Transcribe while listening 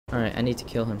Alright, I need to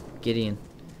kill him. Gideon.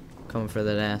 Coming for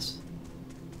that ass.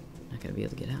 Not gonna be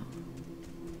able to get out.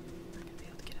 Not gonna be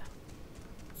able to get out.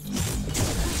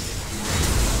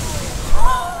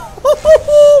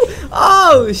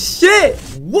 Oh shit!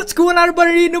 What's going on,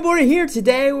 everybody? Nibori here.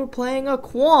 Today we're playing a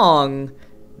Kwang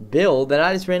build that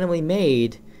I just randomly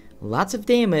made. Lots of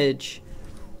damage,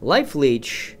 life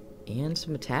leech, and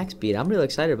some attack speed. I'm really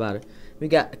excited about it. We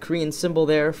got a Korean symbol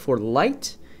there for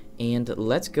light. And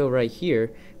let's go right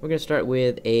here. We're going to start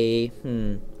with a,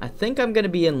 I think I'm going to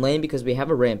be in lane because we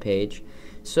have a rampage.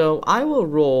 So I will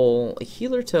roll a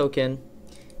healer token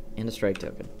and a strike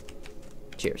token.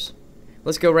 Cheers.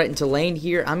 Let's go right into lane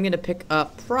here. I'm going to pick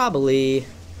up probably,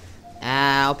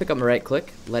 I'll pick up my right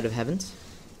click, Light of Heavens.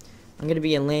 I'm going to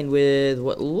be in lane with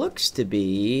what looks to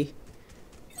be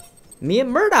me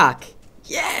and Murdoch.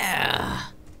 Yeah!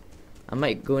 I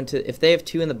might go into, if they have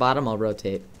two in the bottom, I'll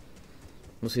rotate.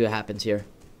 We'll see what happens here.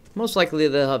 Most likely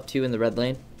they'll have two in the red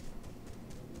lane.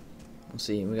 We'll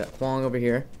see. We got Kwang over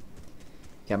here.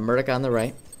 Got Murdoch on the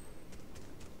right.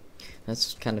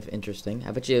 That's kind of interesting.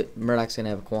 I bet you Murdoch's gonna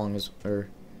have a Kwang or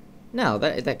no,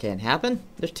 that can't happen.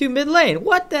 There's two mid lane.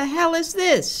 What the hell is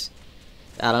this?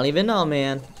 I don't even know,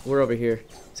 man. We're over here.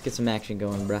 Let's get some action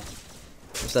going, bruh.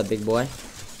 What's up, big boy?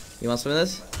 You want some of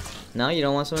this? No, you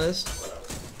don't want some of this?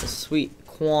 This sweet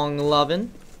Kwang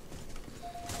lovin'.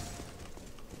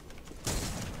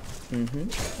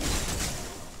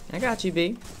 I got you,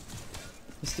 B.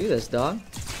 Let's do this, dog.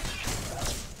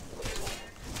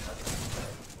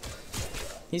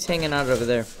 He's hanging out over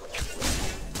there.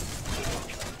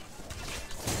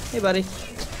 Hey, buddy.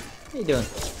 How you doing?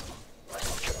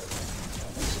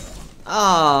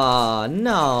 Oh,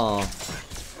 no.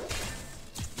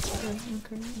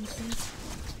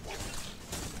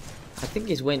 I think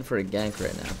he's waiting for a gank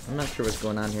right now. I'm not sure what's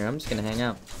going on here. I'm just gonna hang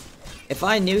out. If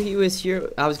I knew he was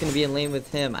here, I was going to be in lane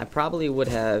with him, I probably would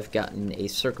have gotten a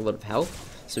circle of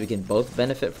health, so we can both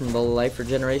benefit from the life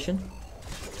regeneration.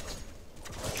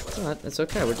 But it's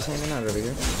okay, we're just hanging out over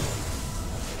here.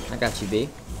 I got you, B.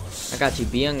 I got you,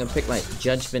 B. I'm going to pick my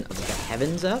Judgment of the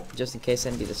Heavens up, just in case I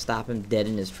need to stop him dead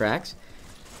in his tracks.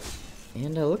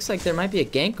 And it looks like there might be a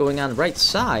gank going on right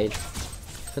side.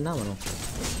 Phenomenal.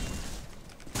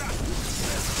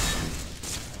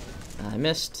 I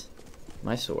missed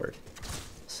my sword.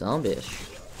 Some bish.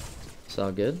 It's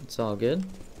all good. It's all good.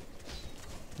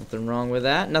 Nothing wrong with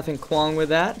that. Nothing Kwang with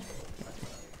that.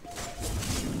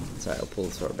 Sorry, I'll pull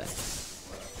the sword back.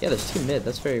 Yeah, there's two mid.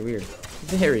 That's very weird.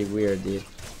 Very weird, dude.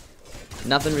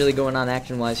 Nothing really going on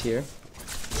action-wise here.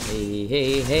 Hey,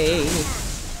 hey, hey.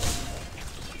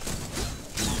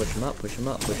 Push him up, push him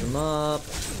up, push him up.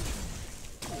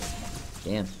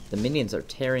 Damn, the minions are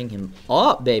tearing him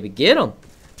up, baby. Get him.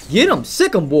 Get him.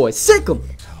 Sick him, boy. Sick him.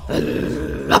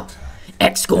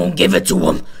 X gon' give it to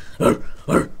him. We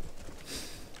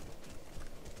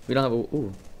don't have a.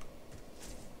 Ooh.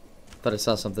 Thought I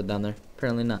saw something down there.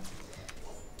 Apparently not.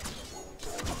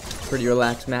 Pretty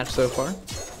relaxed match so far.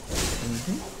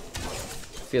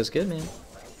 Feels good, man.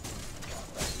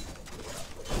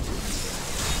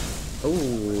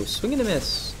 Ooh, swing and a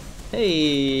miss.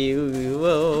 Hey,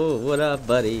 whoa, what up,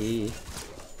 buddy?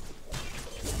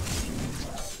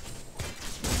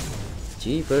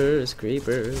 Jeepers,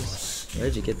 creepers.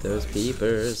 Where'd you get those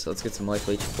peepers? Let's get some life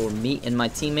leech for me and my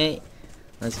teammate.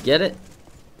 Let's get it.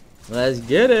 Let's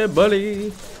get it,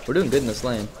 buddy. We're doing good in this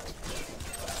lane.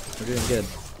 We're doing good.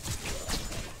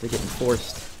 They're getting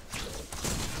forced.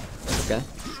 Okay.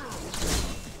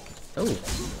 Oh.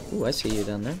 Ooh, I see you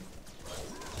down there.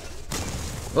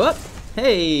 Whoop!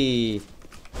 Hey!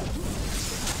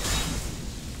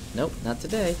 Nope, not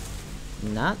today.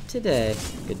 Not today.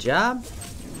 Good job.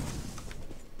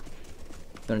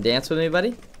 You wanna dance with me,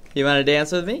 buddy? You wanna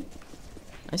dance with me?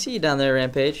 I see you down there,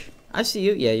 Rampage. I see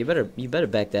you. Yeah, you better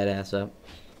back that ass up.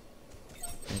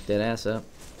 Back that ass up.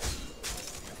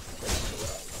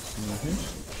 Okay.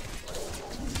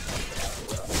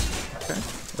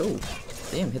 Oh,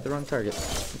 damn! Hit the wrong target.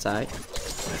 It's alright.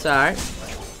 It's alright.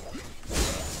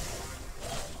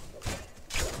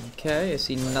 Okay, I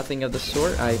see nothing of the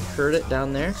sort. I heard it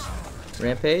down there.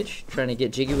 Rampage, trying to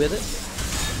get jiggy with it.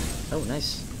 Oh,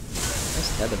 nice.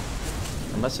 Nice tether.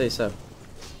 I must say so.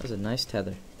 That was a nice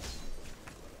tether.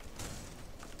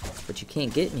 But you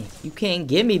can't get me. You can't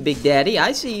get me, Big Daddy.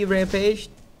 I see you, Rampage.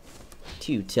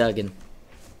 Two tugging.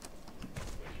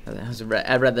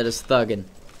 I'd rather just thugging.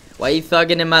 Why you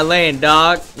thugging in my lane,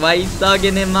 dog? Why you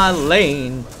thugging in my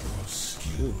lane?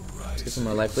 Ooh, let's get some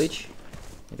more life leech.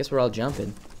 I guess we're all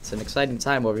jumping. It's an exciting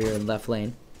time over here in left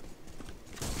lane.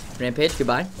 Rampage,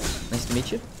 goodbye. Nice to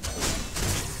meet you.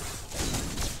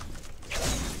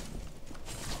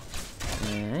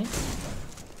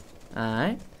 Alright.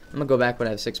 Alright. I'm gonna go back when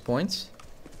I have 6 points.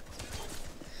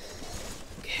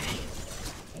 Okay.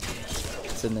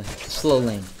 It's in the slow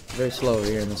lane. Very slow over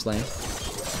here in this lane.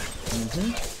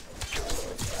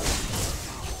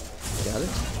 Got it.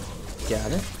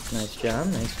 Got it. Nice job.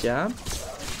 Nice job.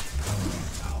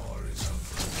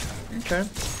 Okay.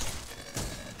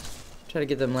 Try to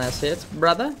get them last hits,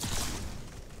 brother.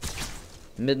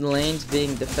 Mid lane's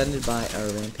being defended by our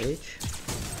Rampage.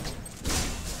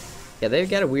 Yeah, they've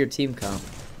got a weird team comp.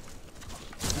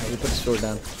 Alright, you put the sword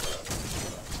down.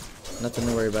 Nothing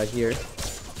to worry about here.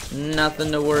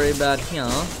 Nothing to worry about here.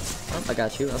 Oh, I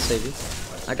got you. I'll save you.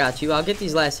 I got you. I'll get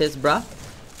these last hits, bruh.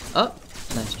 Oh,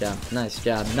 nice job. Nice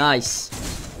job. Nice.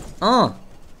 Yeah,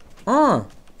 I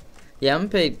haven't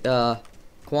played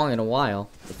Kwang in a while,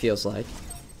 it feels like.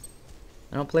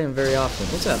 I don't play him very often.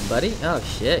 What's up, buddy? Oh,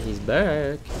 shit. He's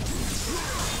back.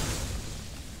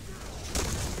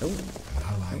 Oh,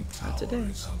 not today.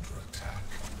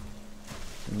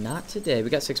 Not today. We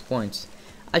got 6 points.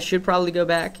 I should probably go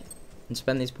back and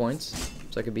spend these points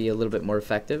so I could be a little bit more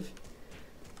effective.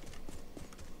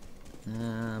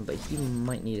 But he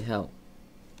might need help.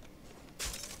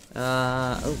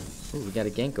 Oh, we got a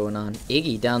gank going on.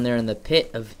 Iggy down there in the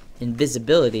pit of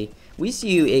invisibility. We see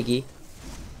you, Iggy.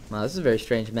 Wow, this is a very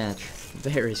strange match.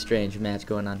 Very strange match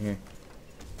going on here.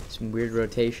 Some weird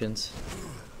rotations.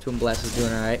 Twin Blast is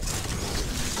doing alright.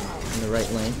 In the right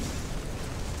lane.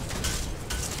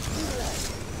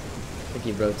 I think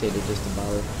he rotated just to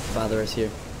bother us here.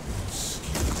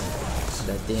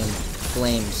 That damn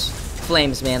flames.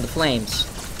 Flames, man, the flames.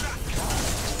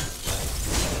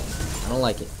 I don't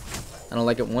like it. I don't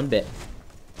like it one bit.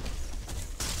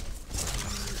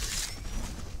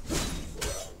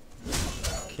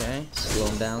 Okay, slow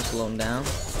him down, slow him down.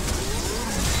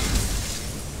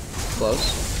 Close.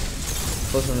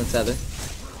 Close on the tether.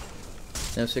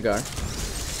 No cigar.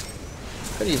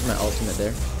 Could have used my ultimate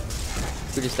there.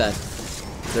 Who just died?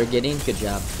 They're getting? Good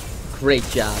job. Great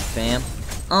job, fam.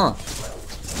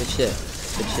 Good shit.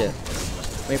 Good shit.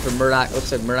 Wait for Murdoch.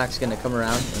 Looks like Murdoch's gonna come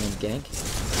around and gank.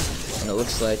 And it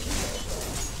looks like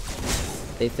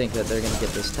they think that they're gonna get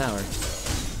this tower.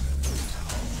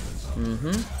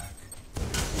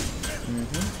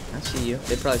 I see you.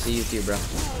 They probably see you too, bro.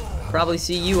 Probably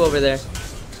see you over there.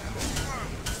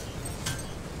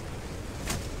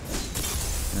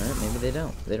 Alright, maybe they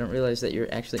don't. They don't realize that you're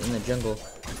actually in the jungle.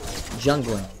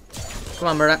 Jungling. Come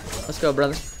on, Murdoch. Let's go,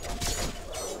 brother.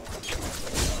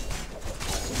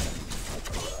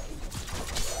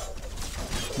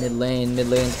 Mid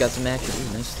lane's got some action.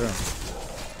 Ooh, nice throw.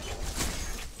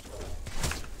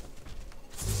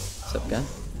 What's up, guy?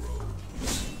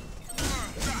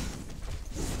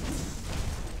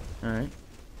 Alright.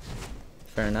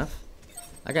 Fair enough.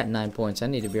 I got 9 points. I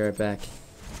need to be right back.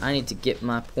 I need to get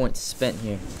my points spent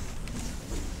here.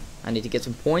 I need to get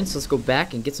some points. Let's go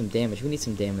back and get some damage. We need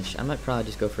some damage. I might probably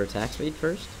just go for attack speed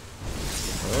first.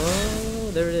 Oh,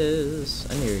 there it is.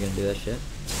 I knew you were going to do that shit.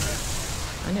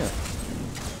 I knew it.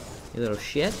 You little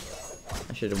shit.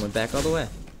 I should have went back all the way.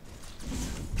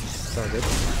 It's all good.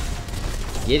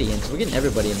 Gideons. We're getting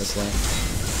everybody in this lane.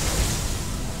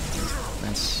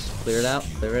 Nice. Clear it out.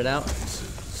 Clear it out.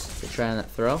 They're trying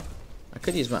that throw. I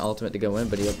could use my ultimate to go in,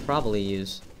 but he'll probably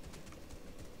use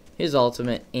his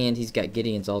ultimate, and he's got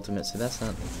Gideon's ultimate, so that's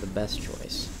not the best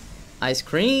choice. Ice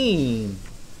cream!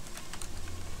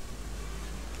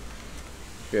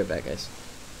 Be right back, guys.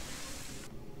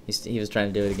 He was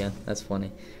trying to do it again. That's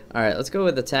funny. Alright, let's go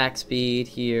with attack speed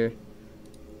here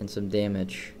and some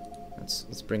damage.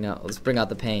 Let's bring out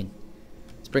the pain.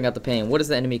 Let's bring out the pain. What is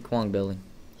the enemy Kwang building?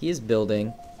 He is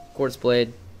building Quartz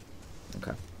Blade.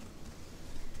 Okay.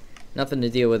 Nothing to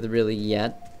deal with really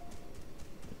yet.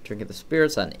 Trinket the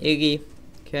spirits on Iggy.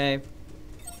 Okay.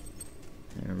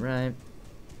 Alright.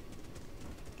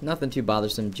 Nothing too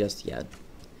bothersome just yet.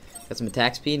 Got some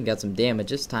attack speed and got some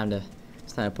damage. It's time to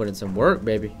put in some work,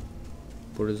 baby.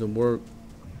 Put in some work.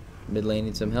 Mid lane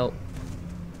needs some help.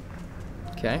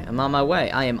 Okay, I'm on my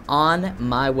way. I am on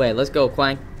my way. Let's go,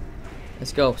 Kwang.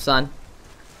 Let's go, son.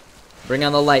 Bring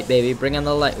on the light, baby. Bring on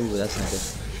the light. Ooh, that's not good.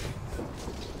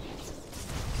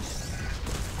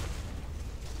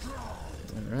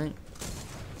 Alright.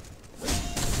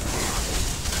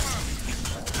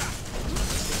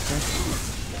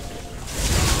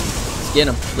 Let's get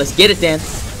him. Let's get it, Dan.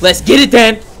 Let's get it,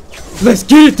 Dan. Let's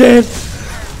get it, Dan.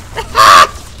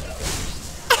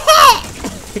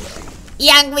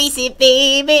 Young Weezy,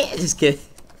 baby. Just kidding.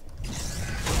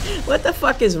 What the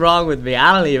fuck is wrong with me?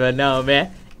 I don't even know,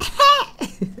 man.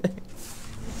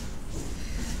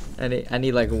 I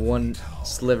need like one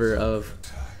sliver of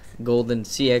golden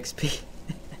CXP.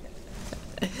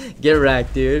 Get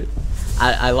wrecked, dude.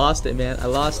 I lost it, man. I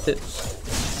lost it.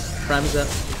 Prime's up.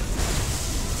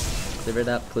 Clear it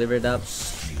up. Clear it up.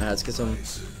 Alright, let's get some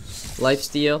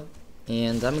lifesteal.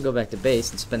 And I'm gonna go back to base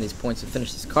and spend these points to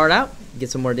finish this card out. Get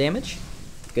some more damage.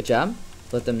 Good job.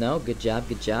 Let them know. Good job.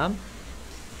 Good job.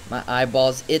 My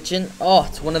eyeball's itching. Oh,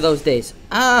 it's one of those days.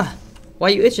 Ah! Why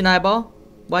you itching, eyeball?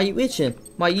 Why you itching?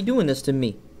 Why you doing this to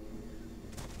me?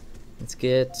 Let's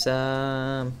get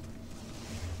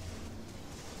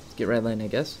right lane, I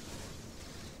guess.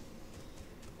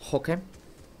 Okay.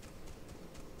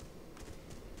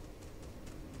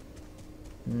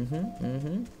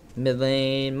 Mid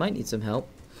lane might need some help.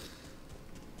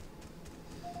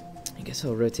 I guess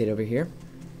I'll rotate over here.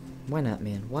 Why not,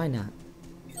 man? Why not?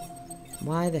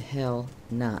 Why the hell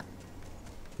not?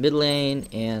 Mid lane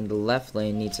and the left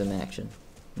lane need some action.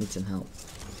 Need some help.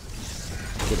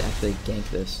 I could actually gank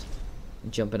this.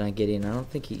 Jumping on Gideon. I don't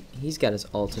think he's got his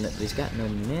ultimate, but he's got no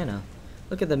mana.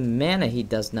 Look at the mana he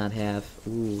does not have.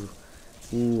 Ooh.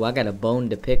 Ooh, I got a bone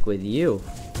to pick with you.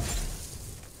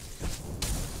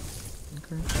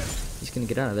 Okay. He's gonna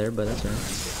get out of there, but that's alright.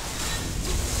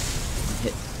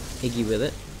 Hit Iggy with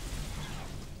it.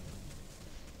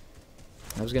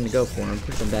 I was gonna go for him,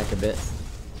 push him back a bit.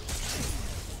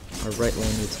 Our right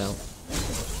lane needs help.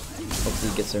 Hopefully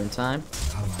he gets there in time.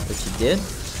 Which he did.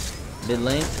 Mid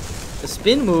lane. The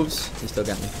spin moves. He still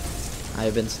got me. I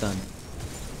have been stunned.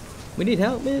 We need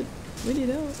help, mid. We need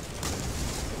help.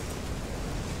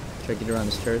 Try to get around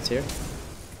his turrets here.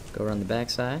 Go around the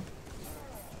backside.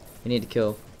 We need to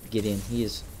kill Gideon. He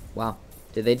is... Wow.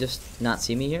 Did they just not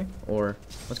see me here? Or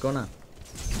what's going on?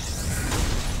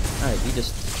 Alright, you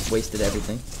just wasted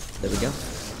everything. There we go.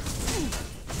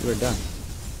 You are done.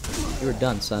 You are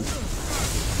done, son.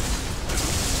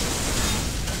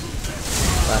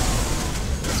 Bye.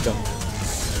 Let's go.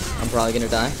 I'm probably gonna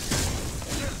die.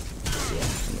 Yeah,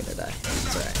 I'm gonna die.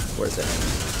 It's alright. Worth it.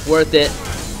 Worth it!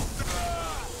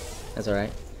 That's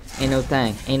alright. Ain't no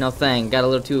thing. Ain't no thing. Got a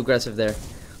little too aggressive there.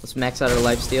 Let's max out our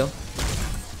lifesteal.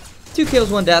 2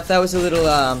 kills, 1 death. That was a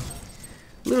little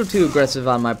too aggressive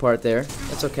on my part there.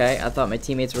 That's okay. I thought my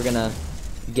teammates were gonna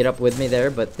get up with me there,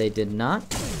 but they did not.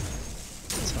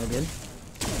 That's all good.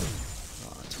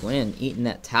 Oh, Twin eating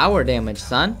that tower damage,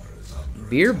 son.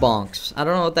 Beer bonks. I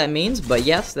don't know what that means, but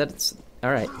yes, that's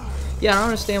alright. Yeah, I don't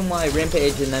understand why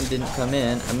Rampage and them didn't come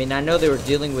in. I mean, I know they were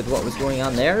dealing with what was going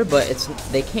on there, but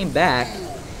they came back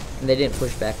and they didn't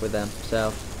push back with them.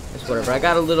 So, it's whatever. I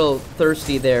got a little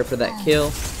thirsty there for that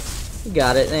kill. You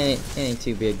got it. It ain't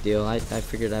too big deal. I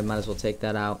figured I might as well take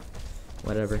that out.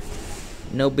 Whatever.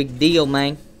 No big deal,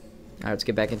 man. Alright, let's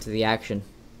get back into the action.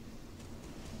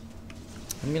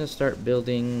 I'm gonna start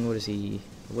building, what is he?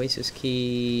 Oasis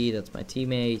Key, that's my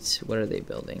teammates. What are they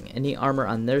building? Any armor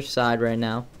on their side right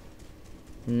now?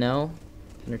 No.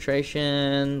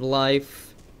 Penetration,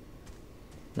 life.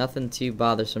 Nothing too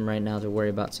bothersome right now to worry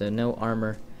about, so no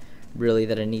armor really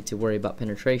that I need to worry about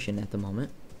penetration at the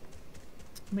moment.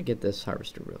 I'm gonna get this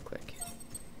harvester real quick.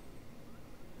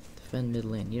 Defend mid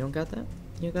lane. You don't got that?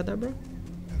 You got that, bro?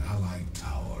 An allied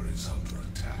tower is under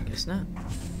attack. I guess not.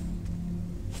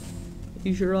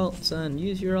 Use your ult, son.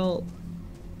 Use your ult.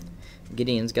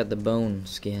 Gideon's got the bone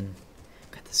skin.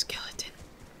 Got the skeleton.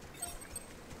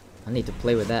 I need to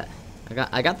play with that.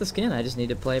 I got the skin. I just need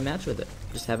to play a match with it.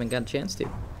 Just haven't got a chance to.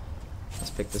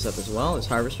 Let's pick this up as well. This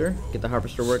harvester. Get the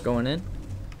harvester work going in.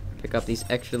 Pick up these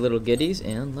extra little goodies,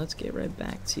 and let's get right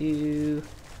back to...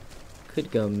 Could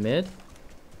go mid.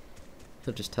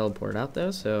 He'll just teleport out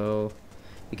though, so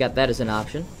we got that as an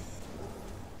option.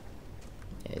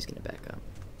 Yeah, he's gonna back up.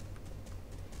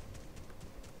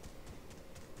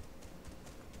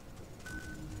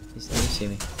 He doesn't even see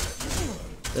me.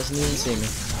 Doesn't even see me.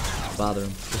 Just bother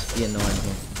him. Just be annoying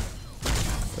here.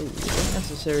 Oh, is that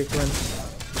necessary, Twin?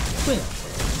 Twin!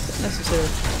 Is that necessary?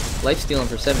 Life stealing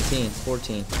for 17,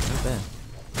 14. Not bad.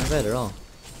 Not bad at all.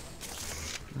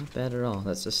 Not bad at all.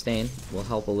 That sustain will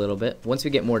help a little bit. Once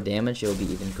we get more damage, it will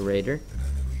be even greater.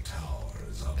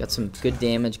 Got some good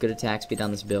damage, good attack speed on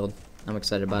this build. I'm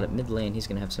excited about it. Mid lane, he's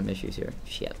gonna have some issues here.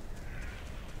 Shit.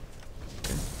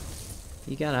 Okay.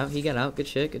 He got out. He got out. Good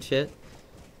shit. Good shit.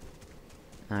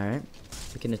 Alright.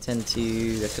 We can attend to...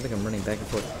 I feel like I'm running back and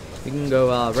forth. We can go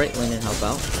right lane and help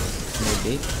out.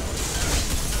 Maybe.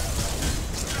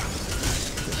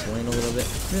 Just lane a little bit.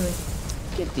 Really?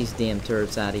 Get these damn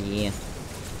turrets out of here.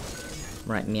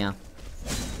 Right, meow.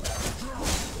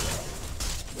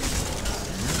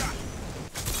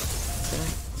 Okay.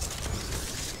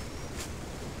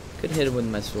 Could hit him with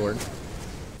my sword.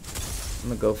 I'm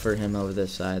gonna go for him over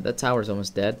this side. That tower's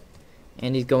almost dead.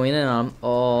 And he's going in on him.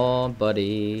 Oh,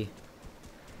 buddy.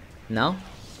 No?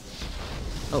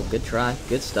 Oh, good try.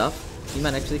 Good stuff. You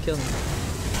might actually kill him.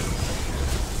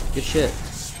 Good shit.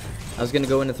 I was gonna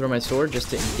go in and throw my sword just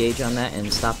to engage on that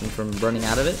and stop him from running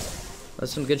out of it.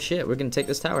 That's some good shit. We're gonna take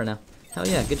this tower now. Hell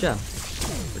yeah, good job.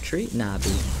 Retreat? Nah, B.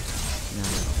 Nah.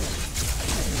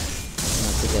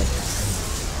 Not today.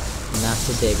 Not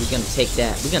today. We're gonna take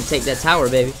that. We're gonna take that tower,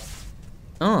 baby.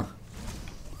 I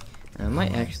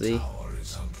might actually.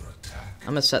 I'm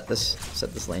gonna set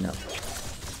this lane up.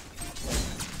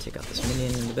 Take out this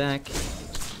minion in the back.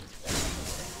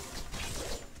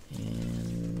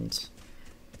 And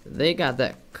they got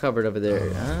that covered over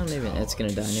there. Maybe it's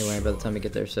gonna die anyway by the time we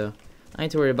get there, so I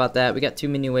ain't too worried about that. We got 2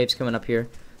 minion waves coming up here,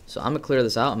 so I'm gonna clear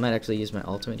this out. I might actually use my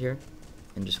ultimate here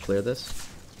and just clear this.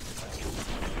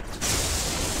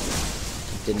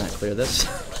 Did not clear this.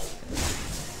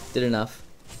 Did enough.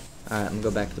 Alright, I'm gonna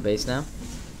go back to the base now.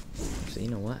 Actually,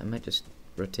 you know what? I might just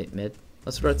rotate mid.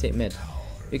 Let's rotate mid.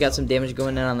 We got some damage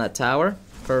going in on that tower.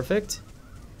 Perfect.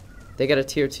 They got a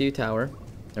tier 2 tower.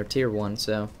 Or tier 1,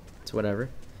 so it's whatever.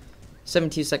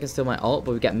 17 seconds till my ult,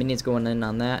 but we got minions going in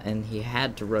on that, and he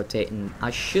had to rotate. And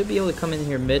I should be able to come in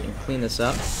here mid and clean this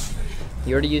up.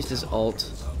 He already used his ult.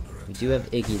 We do have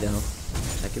Iggy, though.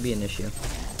 That could be an issue.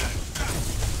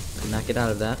 Not get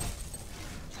out of that.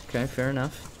 Okay, fair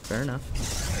enough. Fair enough.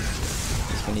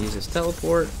 He's going to use his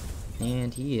teleport,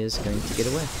 and he is going to get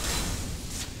away.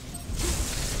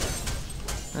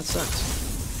 That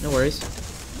sucks. No worries.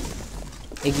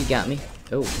 Iggy got me.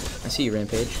 Oh, I see you,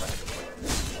 Rampage.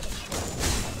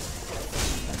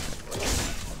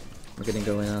 We're going to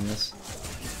go in on this.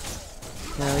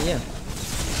 Hell yeah.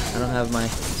 I don't have my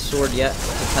sword yet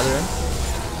to tether him.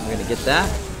 I'm going to get that.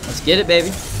 Let's get it, baby.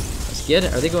 Let's get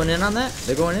it. Are they going in on that?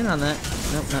 They're going in on that.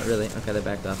 Nope, not really. Okay, they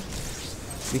backed off.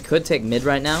 We could take mid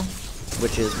right now,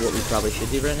 which is what we probably should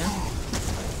do right now.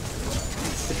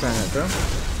 Good trying that throw.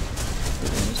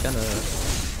 I'm just kind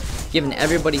of giving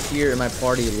everybody here in my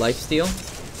party lifesteal,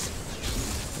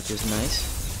 which is nice.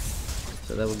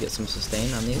 So that will get some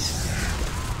sustain on these.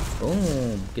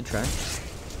 Boom. Good try.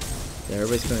 Yeah,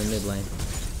 everybody's going mid lane.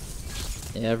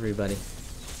 Everybody.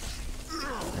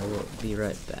 I will be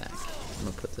right back. I'm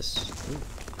gonna put this. Ooh.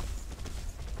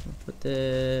 I'll put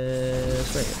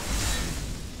this right here.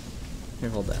 Here,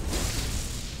 hold that.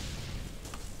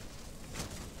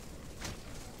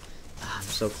 I'm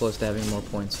so close to having more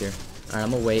points here. Alright,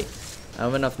 I'm gonna wait. I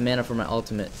have enough mana for my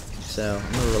ultimate, so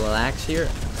I'm gonna relax here.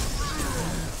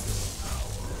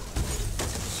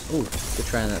 Ooh, good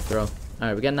try on that throw.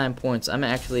 Alright, we got 9 points. I'm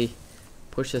gonna actually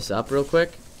push this up real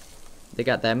quick. They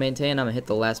got that maintained. I'm gonna hit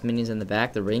the last minions in the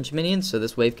back, the ranged minions, so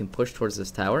this wave can push towards this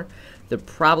tower. They're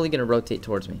probably gonna rotate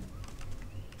towards me.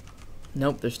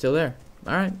 Nope, they're still there.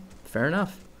 Alright, fair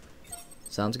enough.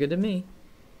 Sounds good to me.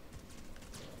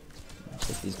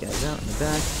 Take these guys out in the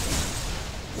back.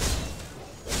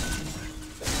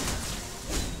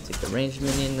 Take the ranged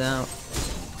minions out.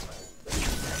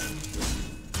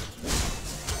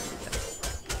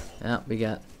 Yeah, we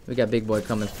got big boy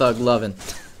coming. Thug loving.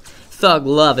 Thug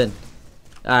loving.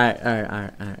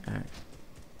 Alright.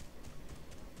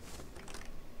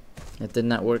 It did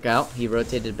not work out. He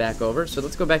rotated back over. So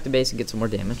let's go back to base and get some more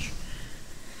damage.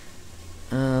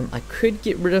 I could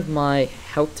get rid of my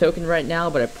health token right now,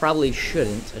 but I probably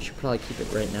shouldn't. I should probably keep it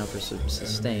right now for some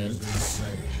sustain.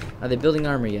 Are they building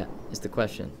armor yet? Is the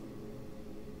question.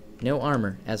 No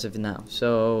armor as of now.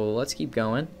 So let's keep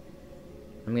going.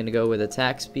 I'm going to go with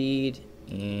attack speed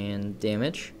and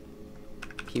damage.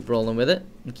 Keep rolling with it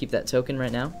and keep that token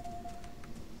right now.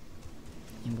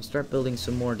 And we'll start building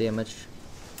some more damage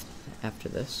after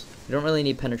this. We don't really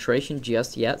need penetration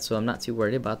just yet, so I'm not too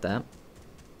worried about that.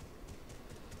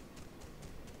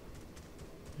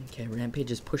 Okay,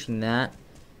 Rampage is pushing that.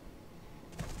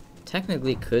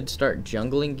 Technically could start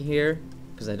jungling here,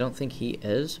 because I don't think he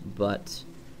is, but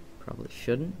probably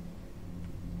shouldn't.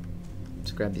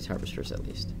 Let's grab these harvesters at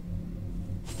least.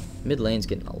 Mid lane's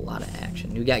getting a lot of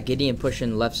action. We got Gideon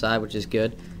pushing left side, which is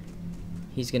good.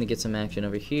 He's gonna get some action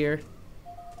over here.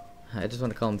 I just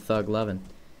want to call him Thug Lovin'.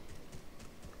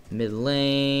 Mid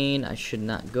lane, I should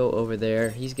not go over there.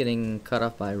 He's getting cut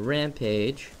off by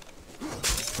Rampage.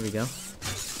 Here we go.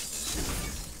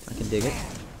 I can dig it.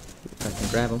 If I can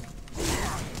grab him.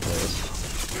 There it is.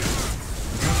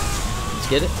 Let's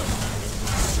get it.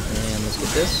 And let's get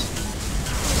this.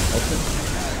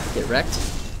 Ultimate. Get wrecked.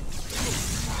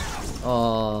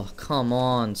 Oh, come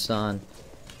on, son.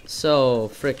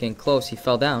 So freaking close. He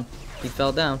fell down. He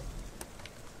fell down.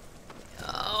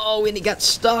 Oh, and he got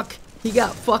stuck. He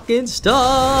got fucking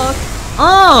stuck.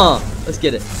 Oh! Let's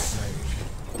get it.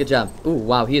 Good job. Ooh,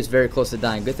 wow. He is very close to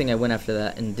dying. Good thing I went after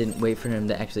that and didn't wait for him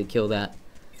to actually kill that.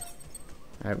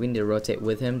 Alright, we need to rotate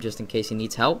with him just in case he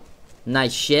needs help.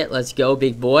 Nice shit. Let's go,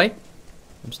 big boy.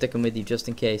 I'm sticking with you just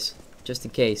in case. Just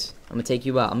in case. I'm gonna take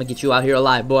you out. I'm gonna get you out here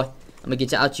alive, boy. I'm gonna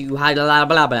get you out. You hide. Blah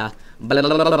blah blah blah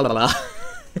blah blah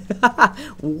blah.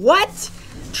 What?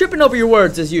 Tripping over your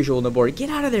words as usual, Nibori. Get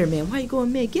out of there, man. Why are you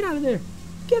going mid? Get out of there.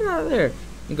 Get out of there.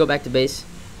 You go back to base.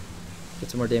 Get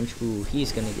some more damage. Ooh,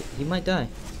 he's gonna get. He might die.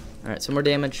 All right, some more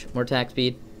damage, more attack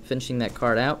speed. Finishing that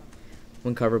card out.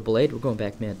 Wind cover blade. We're going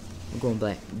back mid. We're going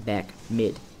back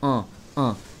mid.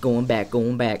 Going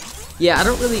back. Yeah, I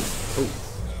don't really. Ooh.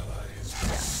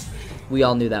 Yeah. We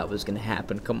all knew that was gonna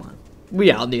happen. Come on.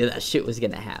 We all knew that shit was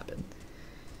gonna happen.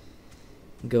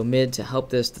 Go mid to help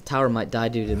this. The tower might die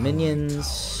due to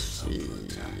minions.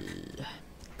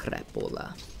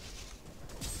 Crapola.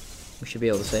 We should be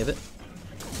able to save it.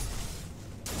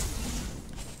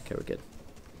 Okay, we're good.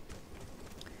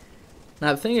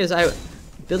 Now the thing is,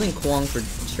 building Kwang for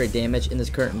straight damage in this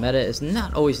current meta is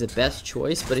not always the best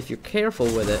choice, but if you're careful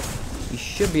with it, you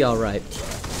should be alright.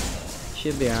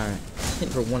 Should be alright. Hitting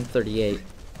for 138.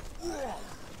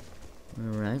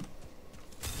 Alright.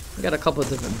 I got a couple of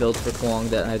different builds for Kwang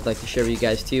that I'd like to share with you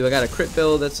guys too. I got a crit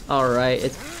build that's alright.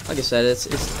 It's like I said,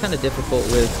 it's kind of difficult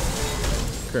with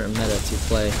current meta to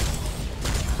play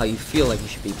how you feel like you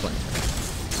should be playing.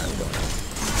 I'm going out.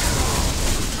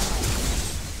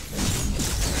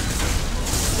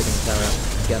 Taking the tower out.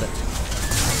 Got it.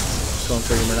 Going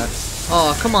for you, Murdoch.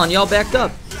 Oh, come on, y'all backed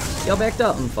up. Y'all backed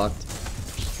up. I'm fucked.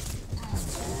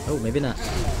 Oh, maybe not.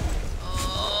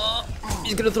 Oh,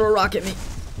 he's gonna throw a rock at me.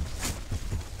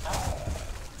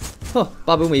 Oh,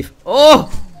 Babu weave. Oh!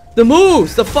 The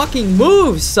moves! The fucking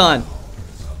moves, son!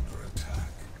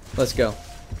 Let's go.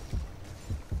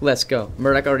 Let's go.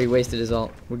 Murdoch already wasted his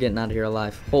ult. We're getting out of here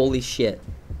alive. Holy shit.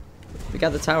 We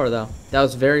got the tower, though. That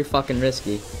was very fucking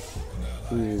risky.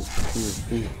 Ooh.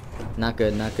 Not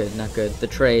good, not good, not good. The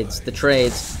trades.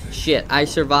 Shit, I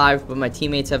survived, but my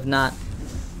teammates have not.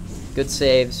 Good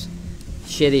saves.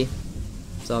 Shitty.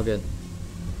 It's all good.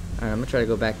 Alright, I'm gonna try to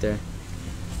go back there.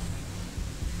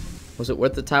 Was it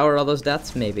worth the tower, all those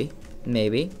deaths? Maybe.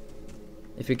 Maybe.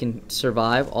 If we can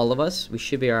survive, all of us, we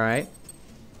should be alright.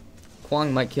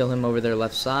 Kwang might kill him over their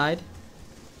left side.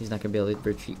 He's not going to be able to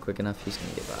retreat quick enough. He's going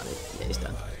to get bodied. Yeah, he's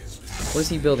done. What is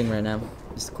he building right now?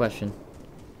 Is the question.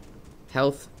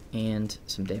 Health and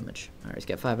some damage. Alright, he's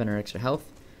got 500 extra health.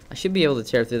 I should be able to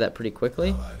tear through that pretty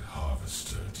quickly.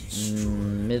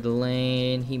 Mid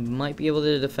lane. He might be able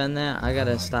to defend that. I got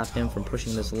to stop him from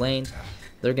pushing this lane.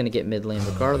 They're going to get mid lane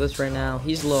regardless right now.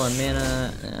 He's low on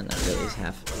mana. Not really, he's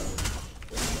half.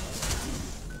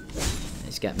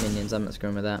 He's got minions. I'm not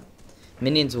screwing with that.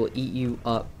 Minions will eat you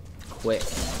up quick.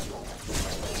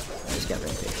 He's got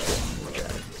rampage.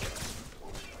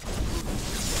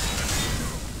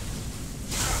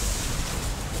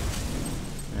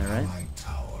 Alright.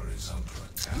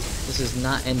 This is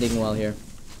not ending well here.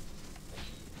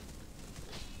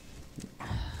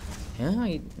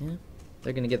 Yeah.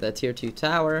 They're going to get that tier 2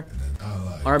 tower.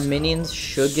 Our minions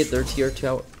should get their tier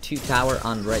 2 tower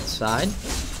on right side.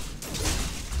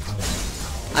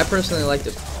 I personally like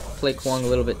to play Kwang a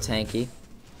little bit tanky.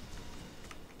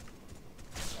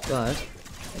 But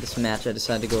this match I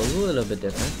decided to go a little bit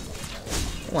different.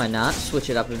 Why not? Switch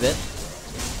it up a bit.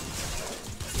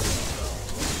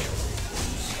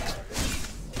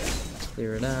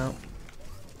 Clear it out.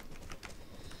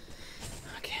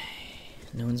 Okay.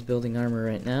 No one's building armor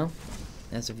right now.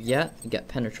 As of yet, you got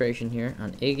penetration here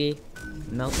on Iggy.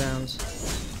 Meltdowns.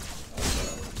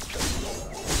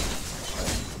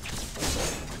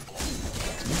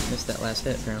 Missed that last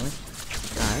hit, apparently.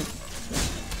 Alright.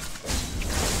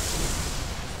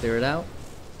 Clear it out.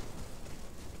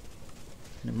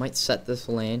 And it might set this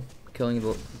lane, killing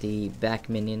the back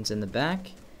minions in the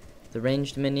back. The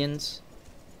ranged minions.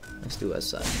 Let's do as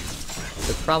such.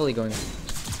 They're probably going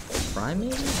prime,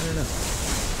 maybe? I don't know.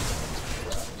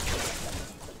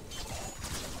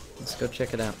 Let's go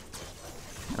check it out.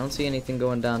 I don't see anything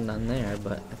going down there,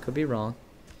 but I could be wrong.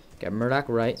 Got Murdoch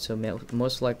right, so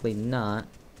most likely not.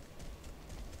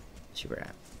 See where we're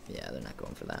at. Yeah, they're not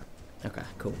going for that. Okay,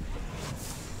 cool.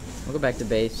 We'll go back to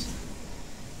base.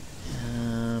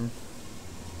 I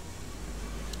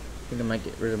think I might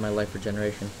get rid of my life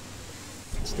regeneration.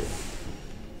 Let's do it.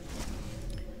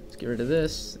 Let's get rid of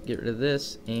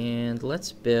this, and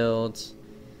let's build.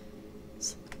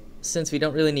 Since we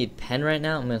don't really need pen right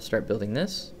now, I'm going to start building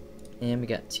this. And we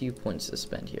got 2 points to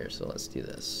spend here, so let's do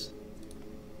this.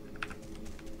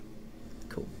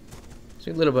 Cool.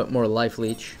 So a little bit more life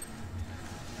leech.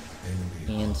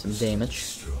 And some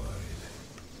damage.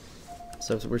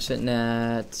 So we're sitting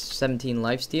at 17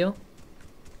 lifesteal.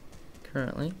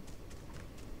 Currently.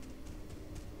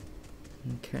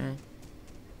 Okay.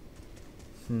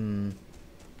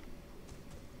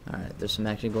 Alright, there's some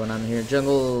action going on here.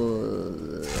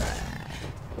 Jungle.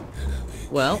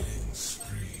 Well,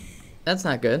 that's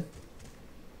not good.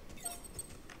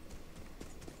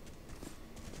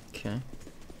 Okay.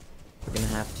 We're gonna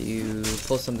have to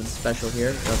pull something special here,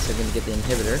 or else they're gonna get the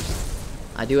inhibitor.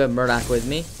 I do have Murdoch with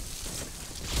me.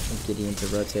 I'm Gideon to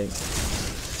rotate.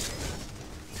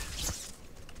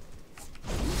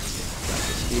 Drop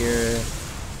this here.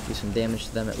 Do some damage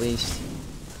to them at least.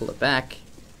 Pull it back.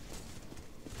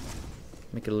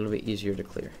 Make it a little bit easier to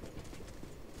clear.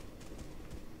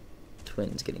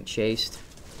 Twins getting chased.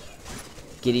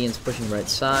 Gideon's pushing right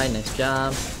side. Nice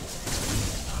job.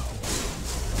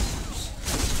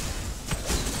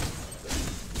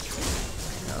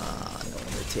 No one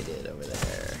rotated over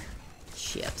there.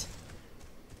 Shit.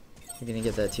 You're gonna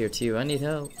get that tier 2. I need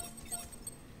help.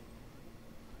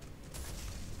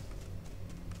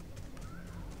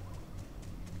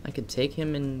 I could take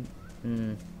him and...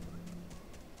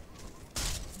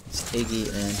 It's Iggy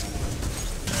and...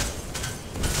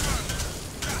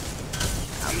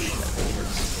 Ouch, that really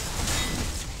hurts.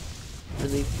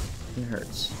 Really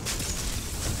hurts.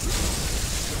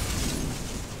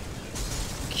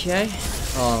 Okay.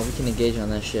 Oh, we can engage on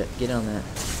that shit. Get on that.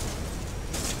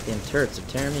 Damn turrets are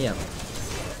tearing me up.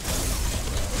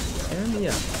 Tearing me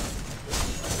up.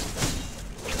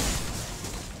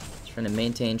 Trying to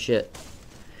maintain shit.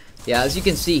 Yeah, as you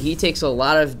can see, he takes a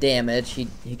lot of damage. He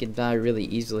can die really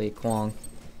easily, Kwang,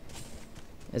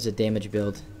 as a damage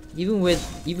build. Even with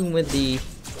the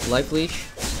life leech,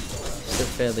 still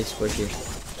fairly squishy.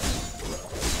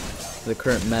 The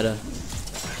current meta,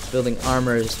 building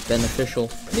armor is beneficial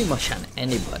pretty much on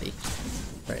anybody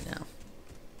right now.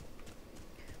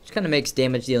 Which kind of makes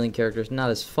damage dealing characters not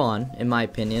as fun, in my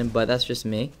opinion, but that's just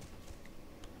me.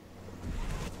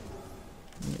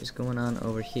 What is going on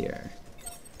over here?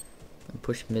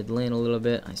 Push mid lane a little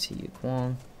bit. I see you,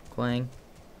 Kwang.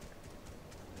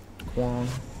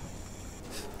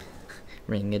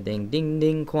 Ring a ding ding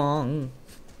ding Kwang.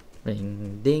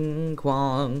 Ring ding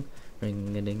Kwang.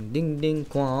 Ring a ding ding ding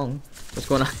Kwang. What's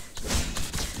going on?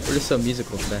 We're just so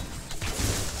musical today.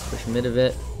 Push mid of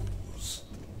it.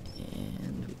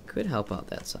 And we could help out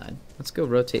that side. Let's go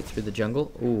rotate through the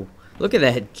jungle. Ooh. Look at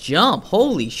that jump.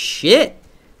 Holy shit.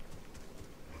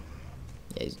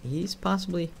 Yeah, he's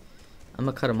possibly... I'm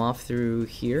gonna cut him off through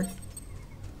here.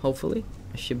 Hopefully.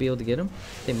 I should be able to get him.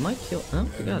 They might kill... Oh,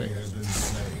 we got it.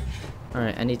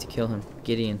 Alright, I need to kill him.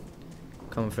 Gideon.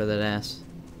 Coming for that ass.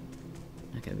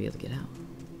 Not gonna be able to get out.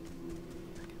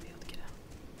 Not gonna be able to get out.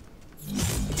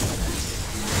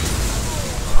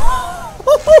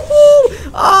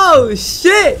 Oh,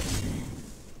 shit!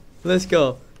 Let's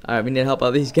go. Alright, we need to help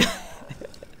out these guys.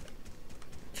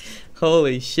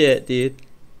 Holy shit, dude.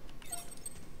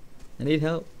 I need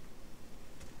help.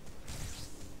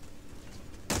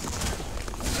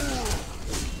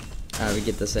 Alright, we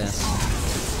get this ass.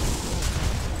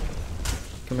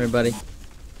 Come here, buddy.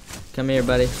 Come here,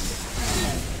 buddy.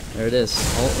 There it is.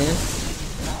 Ult in.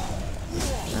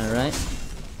 Alright.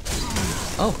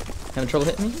 Oh, having trouble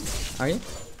hitting me? Are you?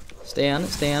 Stay on it,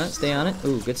 stay on it, stay on it.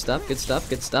 Ooh, good stuff, good stuff,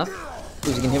 good stuff.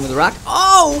 Who's gonna hit him with a rock?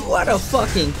 Oh, what a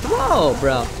fucking throw,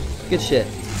 bro. Good shit.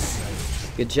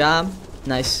 Good job.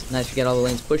 Nice, nice. We got all the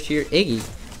lanes pushed here. Iggy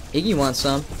wants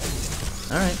some.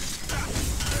 Alright.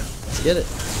 Let's get it.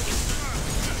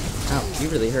 Ow, you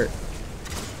really hurt.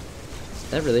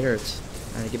 That really hurts.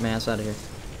 Alright, get my ass out of here.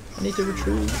 I need to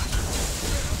retreat.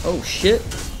 Oh shit.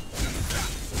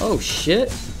 Oh shit.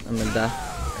 I'm gonna die.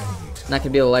 Not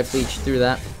gonna be able to life leech through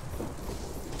that.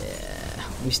 Yeah,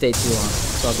 we stayed too long.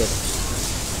 It's all good.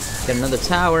 Got another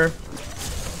tower.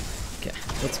 Okay,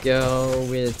 let's go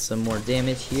with some more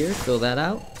damage here. Fill that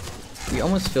out. We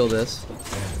almost fill this.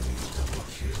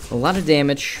 A lot of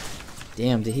damage.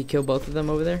 Damn, did he kill both of them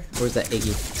over there? Or is that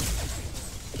Iggy?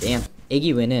 Damn,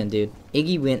 Iggy went in, dude.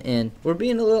 Iggy went in. We're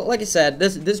being a little, like I said,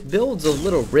 this build's a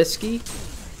little risky,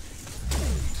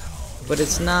 but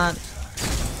it's not.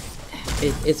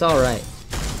 It's all right.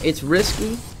 It's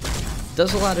risky.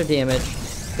 Does a lot of damage.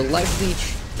 The life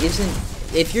leech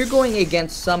isn't. If you're going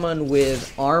against someone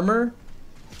with armor,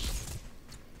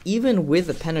 even with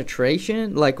the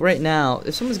penetration, like right now,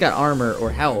 if someone's got armor or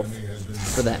health,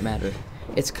 for that matter,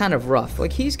 it's kind of rough.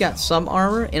 Like he's got some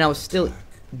armor, and I was still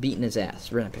beating his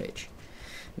ass, Rampage.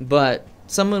 But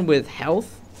someone with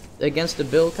health against a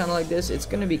build kind of like this, it's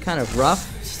going to be kind of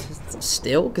rough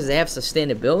still, because they have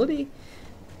sustainability.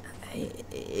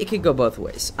 It could go both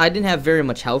ways. I didn't have very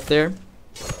much health there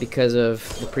because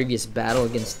of the previous battle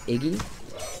against Iggy.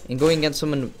 And going against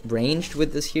someone ranged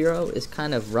with this hero is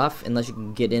kind of rough unless you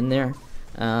can get in there.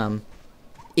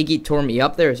 Iggy tore me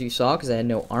up there, as you saw, because I had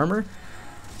no armor.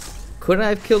 Could I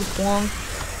have killed Kwang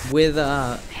with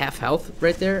half health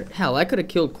right there? Hell, I could have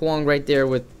killed Kwang right there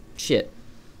with, shit,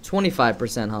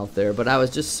 25% health there. But I was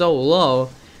just so low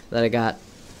that I got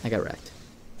wrecked.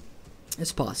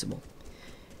 It's possible.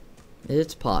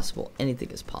 It's possible. Anything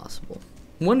is possible.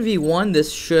 1v1,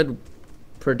 this should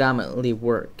predominantly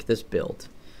work, this build.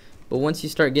 But once you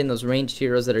start getting those ranged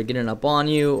heroes that are getting up on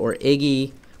you, or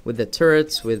Iggy with the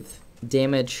turrets, with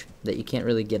damage that you can't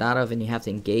really get out of and you have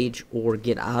to engage or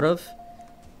get out of,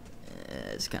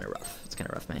 it's kind of rough. It's kind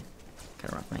of rough, man.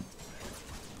 Kind of rough, man.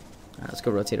 Alright, let's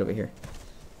go rotate over here.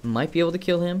 Might be able to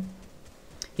kill him.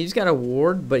 He's got a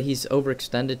ward, but he's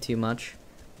overextended too much.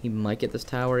 He might get this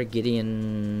tower.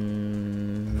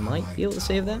 Gideon might be able to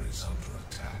save that.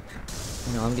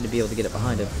 No, I'm going to be able to get it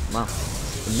behind him. Wow.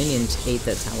 The minions ate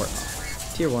that tower.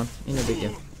 Tier 1. Ain't no big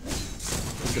deal.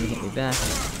 He's going to hit me back.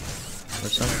 Or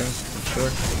something. I'm sure.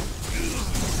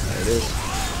 There it is.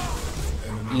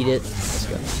 Eat it. Let's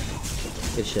go.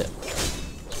 Good shit.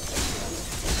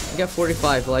 I got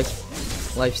 45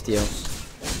 life steal.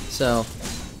 So,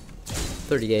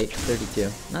 38, 32.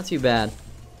 Not too bad.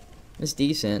 It's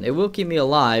decent. It will keep me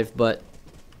alive, but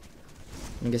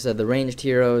like I said, the ranged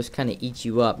heroes kind of eat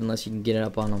you up unless you can get it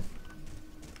up on them.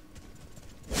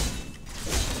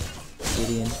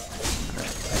 Gideon. Alright,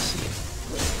 I see it.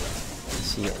 I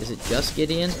see it. Is it just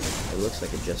Gideon? It looks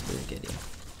like it just is Gideon.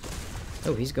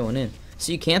 Oh, he's going in.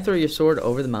 So you can throw your sword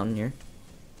over the mountain here.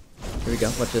 Here we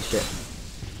go. Watch this shit.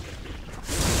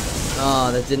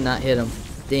 Oh, that did not hit him.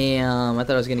 Damn, I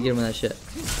thought I was going to get him with that shit.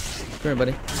 Come here,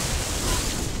 buddy.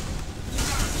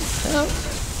 Hello.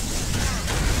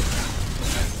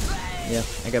 Yeah,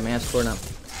 I got my ass torn up.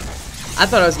 I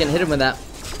thought I was going to hit him with that.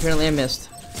 Apparently I missed.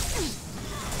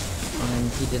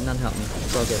 And he did not help me.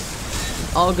 It's all good.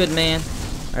 All good, man.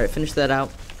 Alright, finish that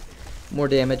out. More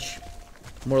damage.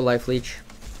 More life leech.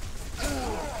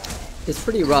 It's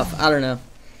pretty rough. I don't know.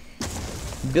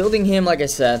 Building him, like I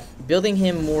said, building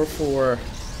him more for,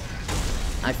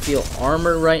 I feel,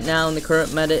 armor right now in the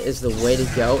current meta is the way to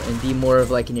go, and be more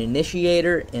of like an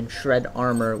initiator and shred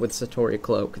armor with Satori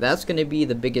Cloak. That's going to be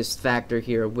the biggest factor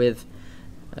here with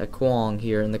Kwang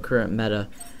here in the current meta.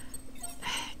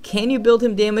 Can you build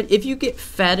him damage? If you get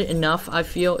fed enough, I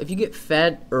feel, if you get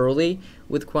fed early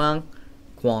with Kwang.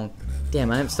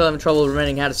 Damn, I'm still having trouble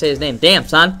remembering how to say his name. Damn,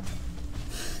 son.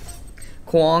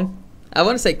 Kwang. I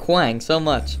want to say Kwang so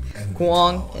much.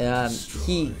 Kwang,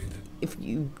 if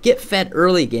you get fed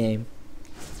early game,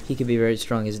 he could be very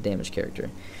strong as a damage character.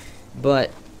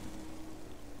 But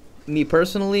me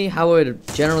personally, how I would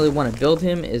generally want to build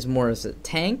him is more as a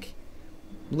tank.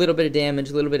 A little bit of damage,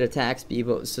 a little bit of attack speed,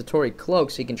 but with Satori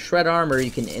Cloak, so you can shred armor,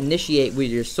 you can initiate with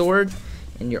your sword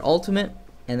and your ultimate,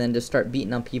 and then just start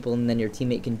beating on people, and then your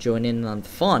teammate can join in on the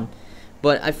fun.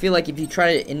 But I feel like if you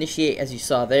try to initiate, as you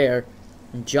saw there,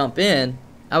 and jump in,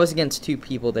 I was against two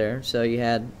people there, so you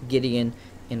had Gideon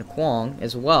and Kwang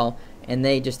as well, and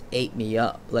they just ate me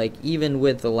up. Like, even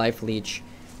with the life leech,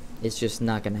 it's just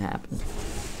not gonna happen.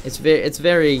 It's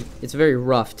very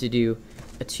rough to do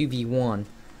a 2v1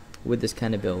 with this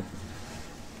kind of build.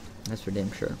 That's for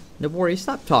damn sure. Nibori,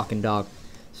 stop talking, dog.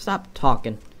 Stop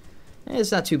talking.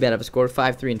 It's not too bad of a score,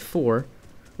 5-3 and 4.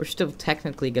 We're still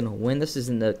technically gonna win. This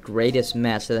isn't the greatest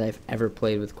match that I've ever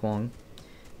played with Kwang,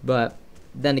 but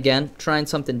then again, trying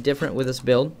something different with this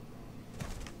build.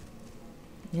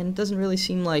 And it doesn't really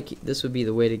seem like this would be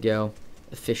the way to go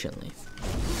efficiently.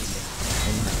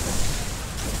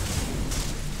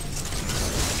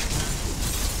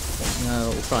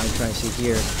 We'll probably try to see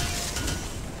here.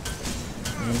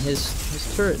 And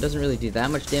his turret doesn't really do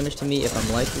that much damage to me if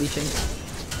I'm life leeching.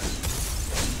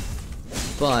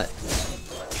 But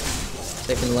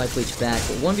taking the life leech back.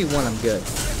 But 1v1 I'm good.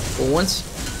 But once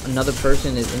another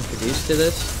person is introduced to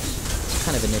this, it's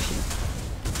kind of an issue.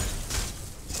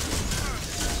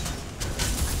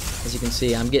 As you can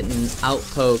see, I'm getting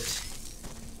outpoked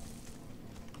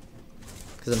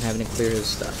because I'm having to clear his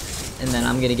stuff. And then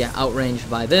I'm going to get outranged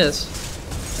by this.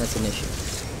 That's an issue.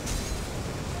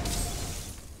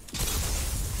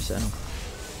 So,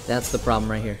 that's the problem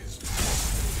right here.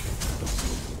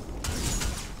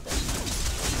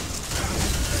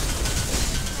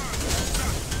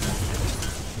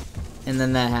 And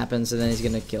then that happens, and then he's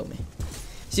gonna kill me.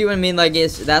 See what I mean? Like,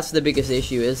 that's the biggest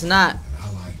issue. It's not,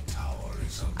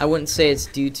 I wouldn't say it's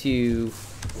due to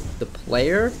the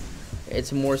player.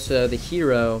 It's more so the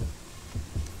hero.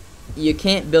 You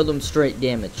can't build them straight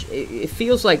damage. It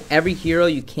feels like every hero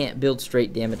you can't build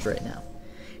straight damage right now.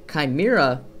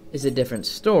 Chimera is a different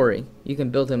story. You can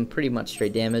build him pretty much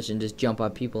straight damage and just jump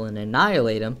on people and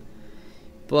annihilate them.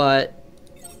 But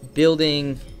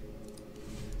building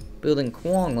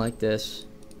Kwang like this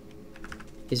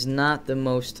is not the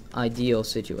most ideal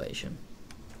situation.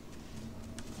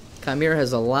 Chimera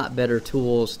has a lot better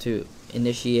tools to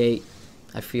initiate,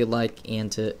 I feel like,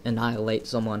 and to annihilate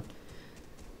someone.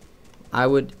 I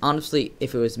would, honestly,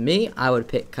 if it was me, I would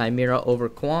pick Chimera over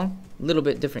Kwang. A little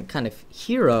bit different kind of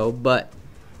hero, but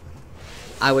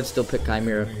I would still pick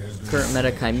Chimera. Current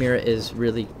meta, Chimera is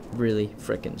really, really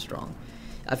freaking strong.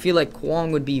 I feel like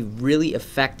Kwang would be really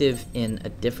effective in a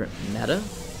different meta.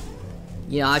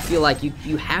 You know, I feel like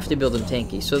you have to build him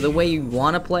tanky. So the way you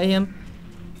want to play him,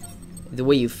 the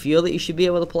way you feel that you should be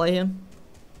able to play him,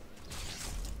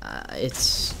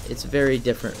 it's very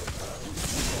different.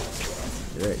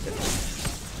 Very different.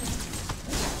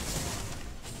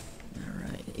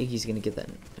 Alright, Iggy's gonna get that.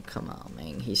 Come on,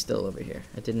 man. He's still over here.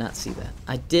 I did not see that.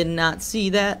 I did not see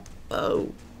that.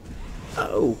 Oh.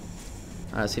 Oh.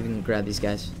 Alright, let's see if we can grab these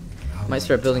guys. Might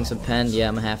start building some pen. Yeah,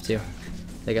 I'm gonna have to.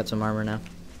 They got some armor now.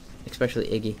 Especially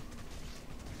Iggy.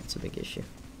 That's a big issue.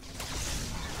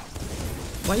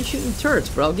 Why are you shooting turrets,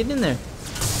 bro? Get in there.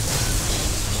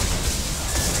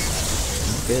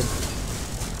 Not good.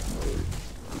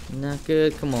 Not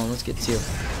good. Come on, let's get two.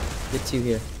 Get two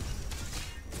here.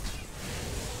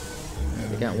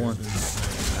 They got one.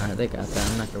 Alright, they got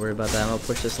that. I'm not gonna worry about that. I'm gonna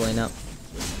push this lane up.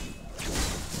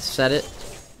 Set it.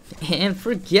 And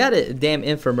forget it. Damn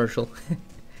infomercial.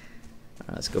 Alright,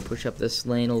 let's go push up this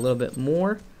lane a little bit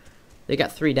more. They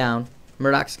got 3 down.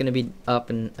 Murdoch's gonna be up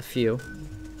in a few.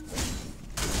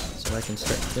 So I can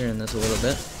start clearing this a little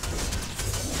bit.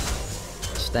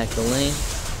 Stack the lane.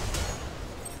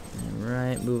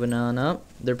 Alright, moving on up.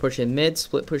 They're pushing mid.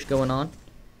 Split push going on.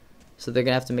 So they're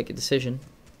gonna have to make a decision.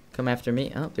 Come after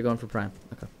me. Oh, they're going for prime.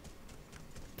 Okay.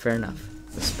 Fair enough.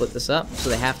 Let's split this up. So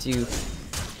they have to...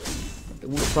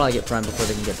 We'll probably get prime before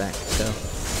they can get back. So, I'm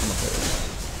okay with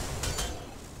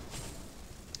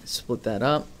it. Split that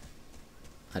up.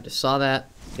 I just saw that.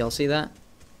 Y'all see that?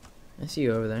 I see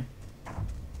you over there.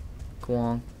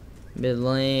 Kwang. Mid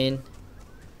lane.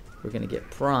 We're gonna get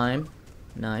prime.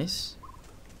 Nice.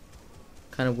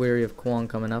 Kind of weary of Kwang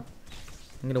coming up.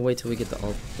 I'm gonna wait till we get the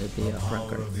ult with the front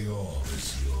card.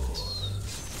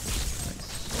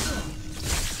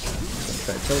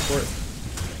 Try to teleport.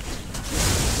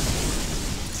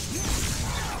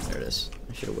 There it is.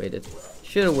 I should have waited.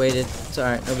 Should have waited. It's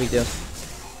alright, no big deal.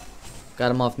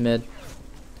 Got him off mid.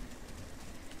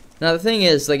 Now the thing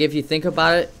is, like, if you think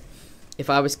about it, if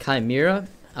I was Chimera,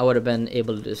 I would have been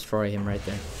able to destroy him right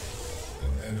there.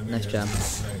 Nice job.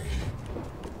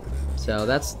 So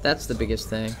that's the biggest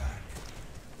thing.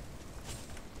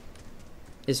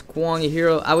 Is Kwang a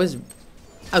hero? I was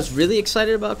really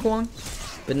excited about Kwang,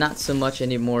 but not so much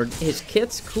anymore. His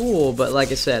kit's cool, but like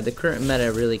I said, the current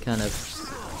meta really kind of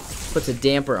puts a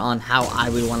damper on how I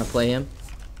would want to play him.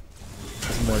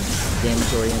 It's more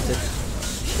damage oriented.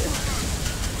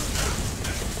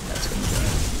 That's gonna be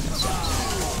that sucks.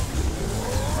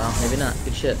 Well, maybe not.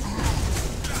 Good shit.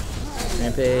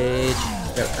 Rampage.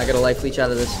 I got a life leech out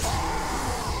of this.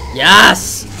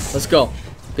 Yes! Let's go.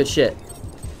 Good shit.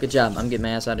 Good job. I'm getting my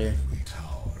ass out of here.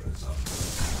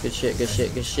 Good shit, good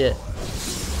shit, good shit.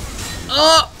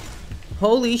 Oh!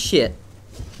 Holy shit.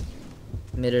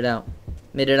 Made it out.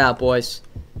 Made it out, boys.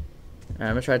 Alright,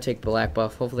 I'm gonna try to take black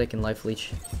buff. Hopefully I can life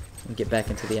leech and get back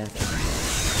into the action.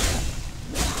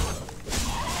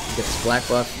 Get this black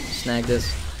buff. Snag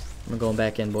this. I'm going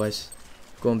back in, boys.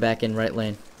 Going back in right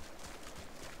lane.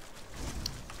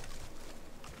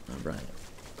 Alright.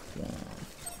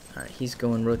 Alright, he's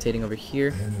going rotating over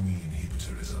here.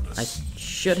 I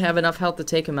should have enough health to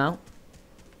take him out.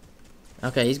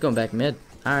 Okay, he's going back mid.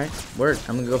 Alright, word.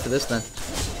 I'm gonna go for this then.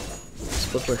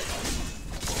 Split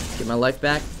push. Get my life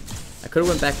back. I could have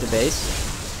went back to base,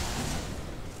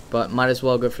 but might as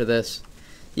well go for this.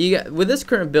 You got, with this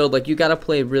current build, like, you gotta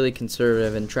play really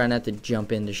conservative and try not to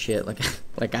jump into shit like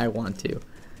like I want to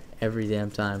every damn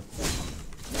time.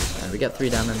 Alright, we got 3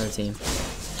 down on their team.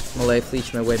 I'm gonna life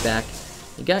leech my way back.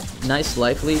 You got nice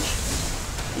life leech,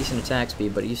 decent attack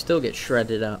speed, but you still get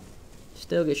shredded up.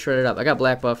 Still get shredded up. I got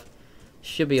black buff.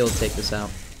 Should be able to take this out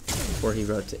before he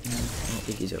rotates. I don't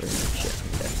think he's over here. Shit.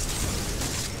 Okay.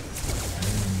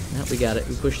 Nope, we got it.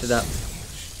 We pushed it up.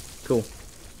 Cool.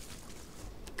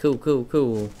 Cool, cool,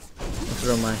 cool. I'll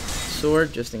throw my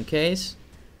sword just in case.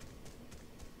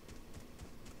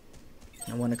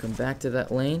 I want to come back to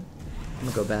that lane. I'm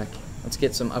gonna go back. Let's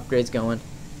get some upgrades going.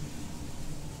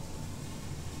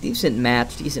 Decent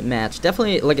match, decent match.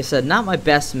 Definitely, like I said, not my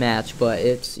best match, but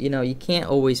it's, you know, you can't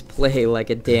always play like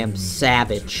a damn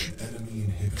savage.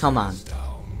 Come on.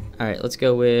 Alright, let's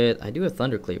go with, I do a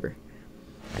Thunder Cleaver.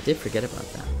 I did forget about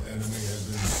that.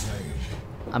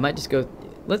 I might just go.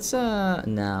 Let's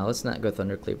no, let's not go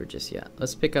Thunder Cleaver just yet.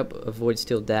 Let's pick up a Void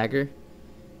Steel Dagger.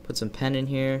 Put some pen in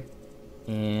here,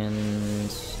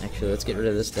 and actually let's get rid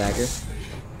of this dagger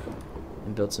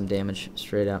and build some damage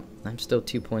straight up. I'm still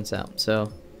 2 points out,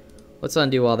 so let's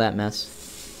undo all that mess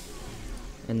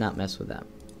and not mess with that.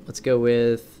 Let's go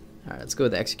with let's go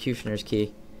with the Executioner's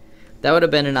Key. That would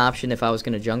have been an option if I was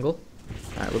gonna jungle.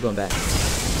 All right, we're going back.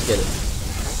 Let's get it.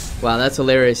 Wow, that's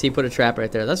hilarious. He put a trap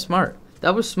right there. That's smart.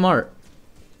 That was smart.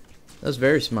 That was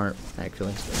very smart,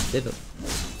 actually. It did a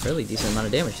fairly decent amount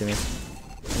of damage to me.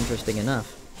 Interesting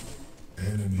enough.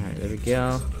 Alright, there we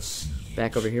go.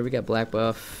 Back over here, we got black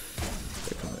buff.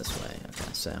 They're coming this way.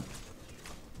 Okay, so.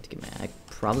 I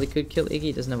probably could kill Iggy.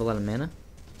 He doesn't have a lot of mana.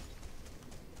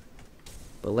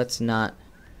 But let's not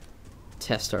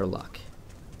test our luck.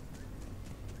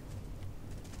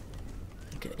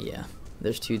 Okay, yeah.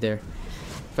 There's 2 there.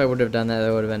 If I would have done that,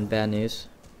 that would have been bad news.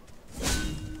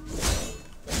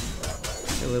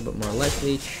 A little bit more life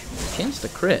leech. Chance to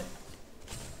crit.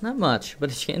 Not much,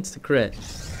 but a chance to crit.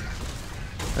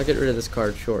 I'll get rid of this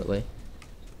card shortly.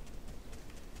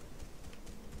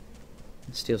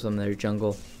 Steal some of their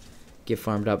jungle. Get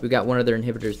farmed up. We got one of their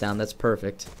inhibitors down. That's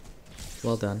perfect.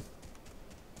 Well done.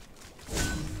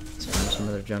 Let's farm some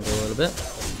of their jungle a little bit.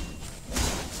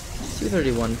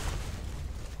 231.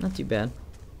 Not too bad.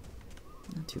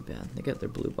 Not too bad. They got their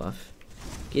blue buff.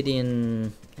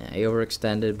 Gideon, yeah, he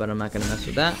overextended, but I'm not going to mess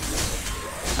with that.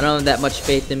 I don't have that much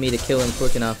faith in me to kill him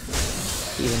quick enough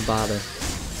to even bother.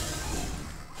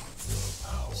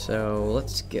 So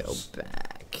let's go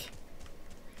back.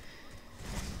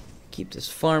 Keep this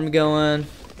farm going.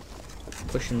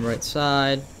 Pushing right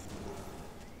side.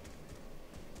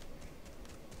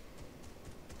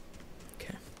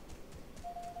 Okay.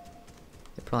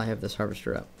 They probably have this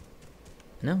harvester up.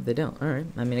 No, they don't. Alright.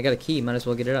 I mean, I got a key. Might as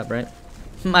well get it up, right?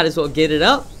 Might as well get it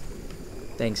up.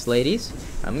 Thanks, ladies.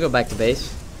 I'm gonna go back to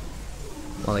base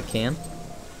while I can.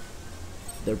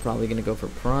 They're probably gonna go for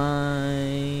prime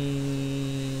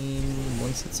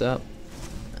once it's up.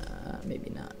 Maybe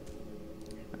not.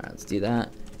 Alright, let's do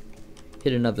that.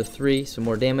 Hit another 3, some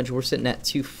more damage. We're sitting at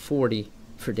 240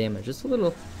 for damage. It's a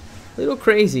little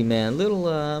crazy, man.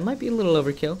 Might be a little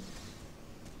overkill.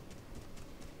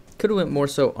 Could have went more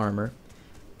so armor.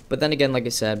 But then again, like I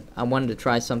said, I wanted to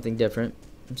try something different.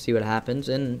 See what happens,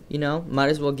 and you know, might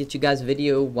as well get you guys a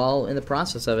video while in the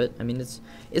process of it. I mean, it's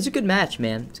a good match,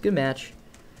 man. It's a good match,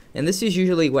 and this is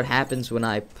usually what happens when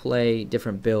I play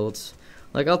different builds.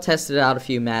 Like, I'll test it out a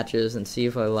few matches and see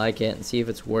if I like it and see if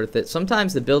it's worth it.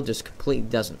 Sometimes the build just completely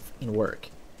doesn't work,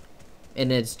 and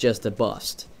it's just a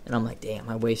bust. And I'm like, damn,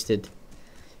 I wasted,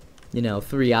 you know,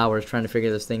 3 hours trying to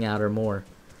figure this thing out or more.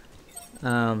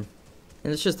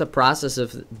 And it's just a process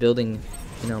of building,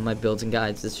 you know, my builds and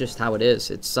guides. It's just how it is.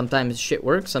 It's sometimes shit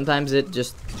works. Sometimes it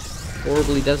just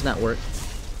horribly does not work.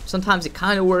 Sometimes it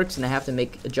kind of works and I have to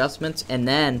make adjustments. And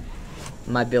then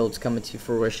my builds come into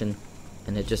fruition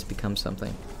and it just becomes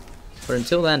something. But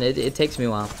until then, it takes me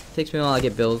a while. It takes me a while to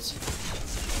get builds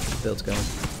going.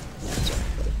 Yeah, that's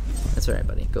alright, buddy. That's alright,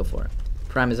 buddy. Go for it.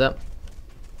 Prime is up.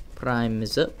 Prime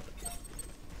is up.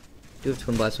 Do have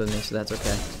Twin Blast with me, so that's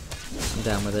okay. I'm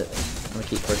down with it. I'm gonna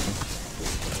keep pushing.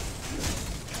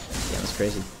 Yeah, that's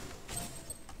crazy.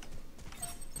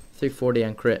 340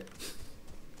 on crit.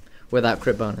 Without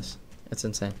crit bonus. That's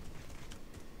insane.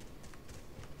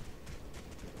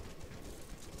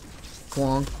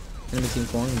 Kwang. Enemy team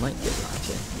Kwang might get locked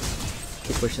here.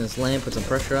 Keep pushing this lane, put some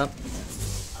pressure up.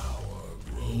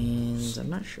 And I'm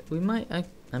not sure. We might. I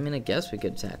mean, I guess we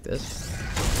could attack this.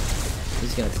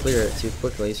 He's gonna clear it too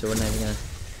quickly, so we're not even gonna.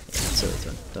 Yeah, silly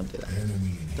twin. Don't do that.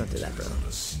 Don't do that, brother.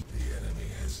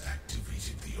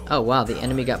 Oh wow, the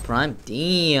enemy got prime.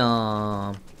 Damn.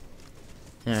 All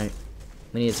right,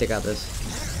 we need to take out this.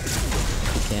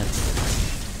 If we can,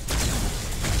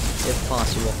 if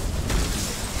possible.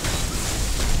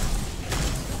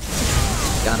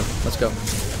 Got him. Let's go.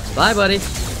 Bye, buddy.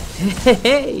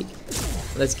 Hey,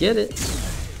 let's get it.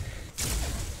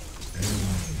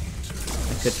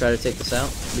 I could try to take this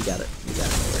out. We got it. We got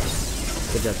it.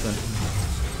 Good job, twin.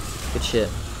 Good shit.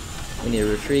 We need to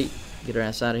retreat. Get our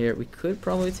ass out of here. We could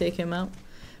probably take him out,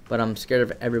 but I'm scared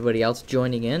of everybody else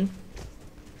joining in.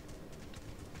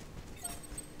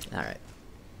 Alright.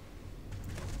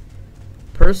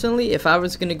 Personally, if I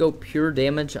was going to go pure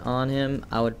damage on him,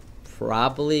 I would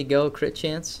probably go crit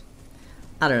chance.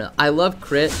 I don't know. I love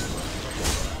crit,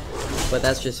 but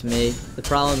that's just me. The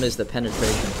problem is the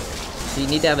penetration. So you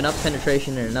need to have enough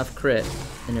penetration and enough crit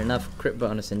and enough crit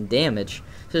bonus and damage.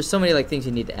 There's so many like things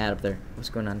you need to add up there. What's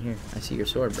going on here? I see your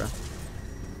sword, bro.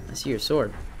 I see your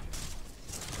sword.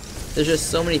 There's just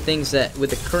so many things that, with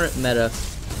the current meta,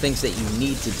 things that you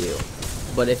need to do.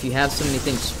 But if you have so many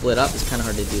things split up, it's kind of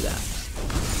hard to do that.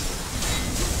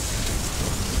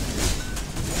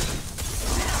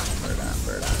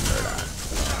 Bird on.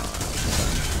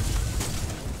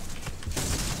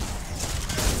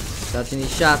 Dodging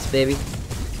these shots, baby.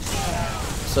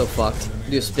 So fucked.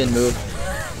 Do a spin move.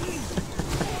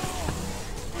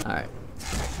 Alright.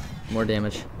 More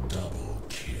damage.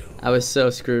 I was so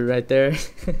screwed right there.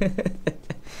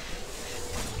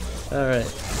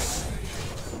 Alright.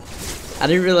 I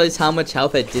didn't realize how much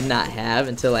health I did not have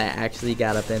until I actually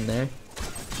got up in there.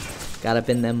 Got up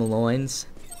in them loins.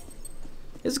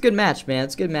 It's a good match, man.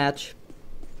 It's a good match.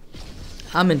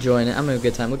 I'm enjoying it. I'm having a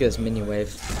good time. Look at this minion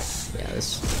wave. Yeah,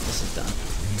 this is done.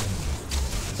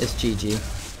 It's GG.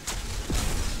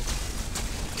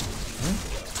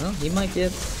 Well, he might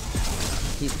get...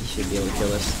 He should be able to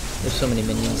kill us. There's so many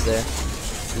minions there.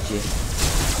 GG.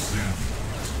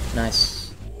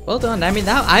 Nice. Well done. I mean,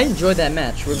 I enjoyed that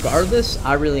match. Regardless,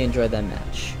 I really enjoyed that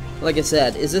match. Like I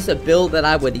said, is this a build that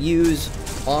I would use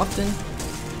often?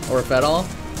 Or if at all?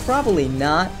 Probably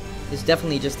not. It's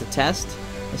definitely just a test.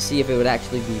 Let's see if it would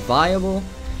actually be viable.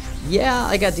 Yeah,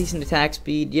 I got decent attack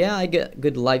speed. Yeah, I get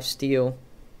good lifesteal.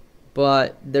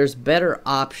 But there's better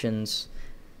options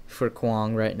for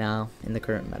Kwang right now in the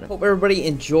current meta. Hope everybody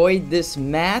enjoyed this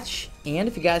match, and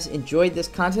if you guys enjoyed this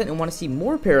content and want to see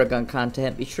more Paragon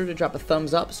content, be sure to drop a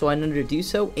thumbs up so I know to do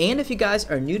so, and if you guys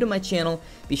are new to my channel,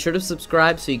 be sure to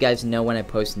subscribe so you guys know when I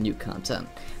post new content.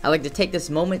 I'd like to take this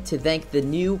moment to thank the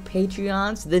new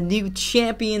Patreons, the new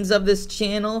champions of this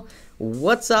channel.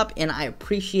 What's up? And I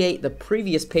appreciate the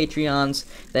previous Patreons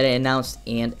that I announced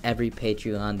and every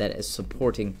Patreon that is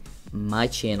supporting my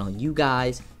channel. You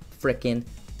guys frickin'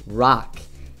 rock.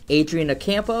 Adrian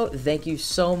Ocampo, thank you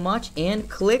so much. And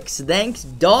Clicks, thanks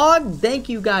dog. Thank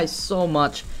you guys so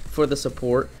much for the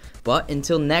support. But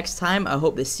until next time, I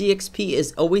hope the CXP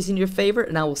is always in your favor,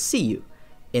 and I will see you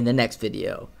in the next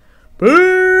video.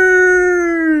 Peace!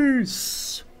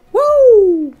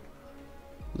 Woo!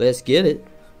 Let's get it.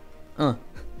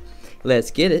 Let's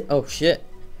get it. Oh shit.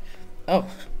 Oh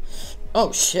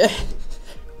shit.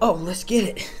 Oh, let's get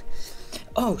it.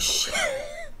 Oh shit.